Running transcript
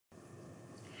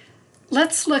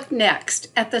Let's look next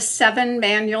at the 7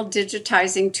 manual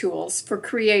digitizing tools for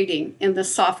creating in the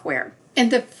software. In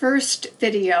the first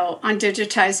video on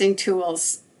digitizing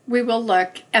tools, we will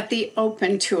look at the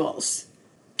open tools.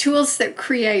 Tools that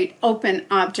create open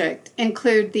object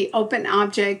include the open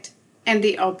object and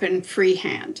the open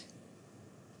freehand.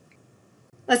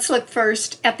 Let's look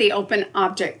first at the open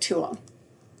object tool.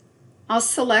 I'll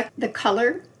select the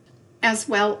color as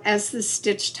well as the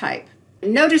stitch type.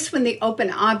 Notice when the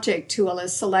Open Object tool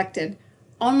is selected,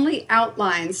 only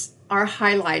outlines are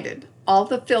highlighted. All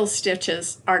the fill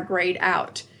stitches are grayed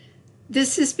out.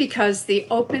 This is because the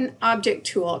Open Object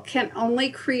tool can only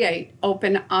create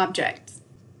open objects.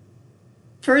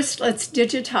 First, let's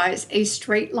digitize a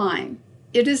straight line.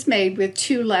 It is made with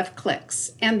 2 left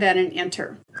clicks and then an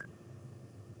enter.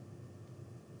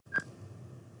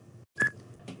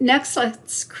 Next,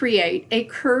 let's create a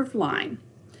curved line.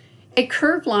 A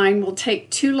curved line will take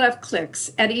 2 left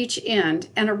clicks at each end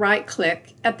and a right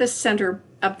click at the center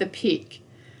of the peak.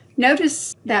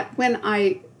 Notice that when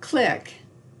I click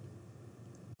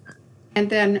and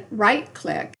then right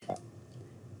click,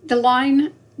 the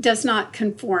line does not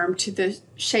conform to the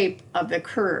shape of the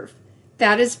curve.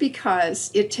 That is because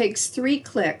it takes 3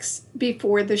 clicks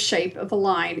before the shape of a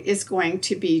line is going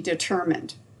to be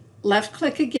determined. Left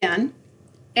click again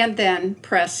and then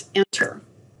press enter.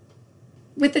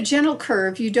 With a gentle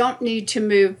curve, you don't need to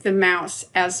move the mouse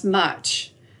as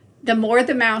much. The more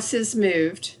the mouse is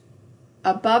moved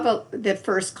above the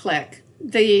first click,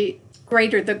 the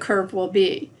greater the curve will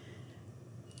be.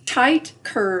 Tight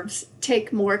curves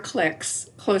take more clicks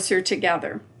closer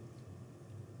together.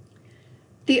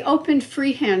 The Open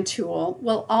Freehand tool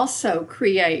will also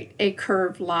create a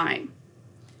curved line.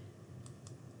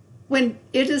 When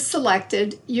it is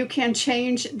selected, you can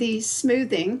change the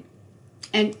smoothing,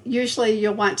 and usually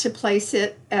you'll want to place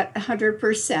it at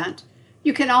 100%.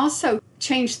 You can also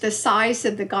change the size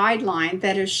of the guideline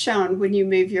that is shown when you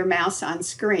move your mouse on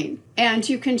screen. And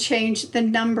you can change the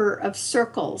number of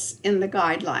circles in the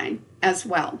guideline as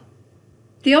well.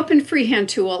 The Open Freehand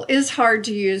tool is hard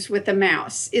to use with a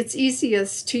mouse. It's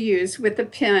easiest to use with a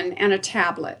pen and a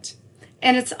tablet.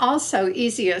 And it's also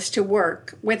easiest to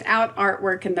work without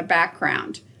artwork in the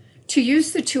background. To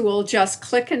use the tool, just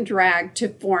click and drag to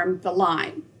form the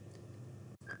line.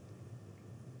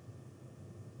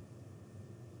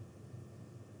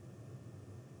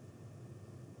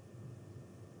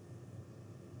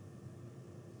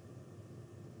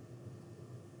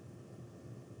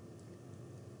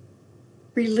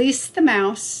 Release the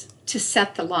mouse to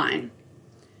set the line.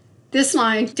 This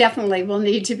line definitely will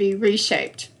need to be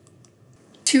reshaped.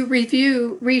 To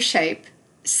review reshape,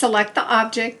 select the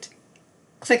object,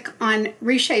 click on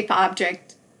Reshape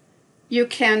Object. You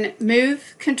can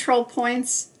move control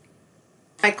points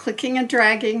by clicking and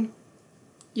dragging.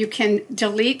 You can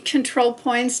delete control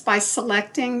points by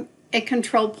selecting a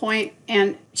control point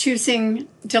and choosing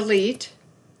Delete.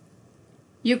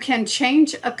 You can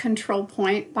change a control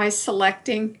point by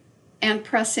selecting and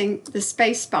pressing the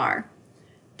space bar.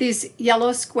 These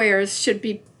yellow squares should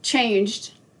be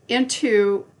changed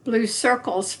into blue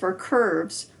circles for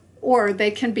curves, or they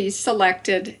can be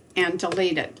selected and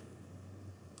deleted.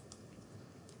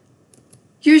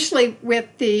 Usually with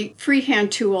the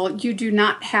freehand tool, you do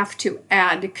not have to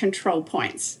add control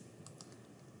points,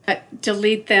 but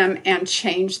delete them and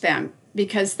change them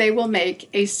because they will make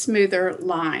a smoother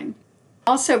line.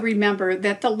 Also remember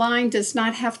that the line does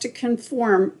not have to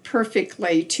conform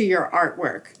perfectly to your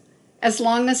artwork. As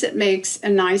long as it makes a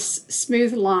nice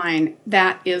smooth line,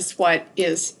 that is what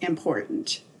is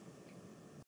important.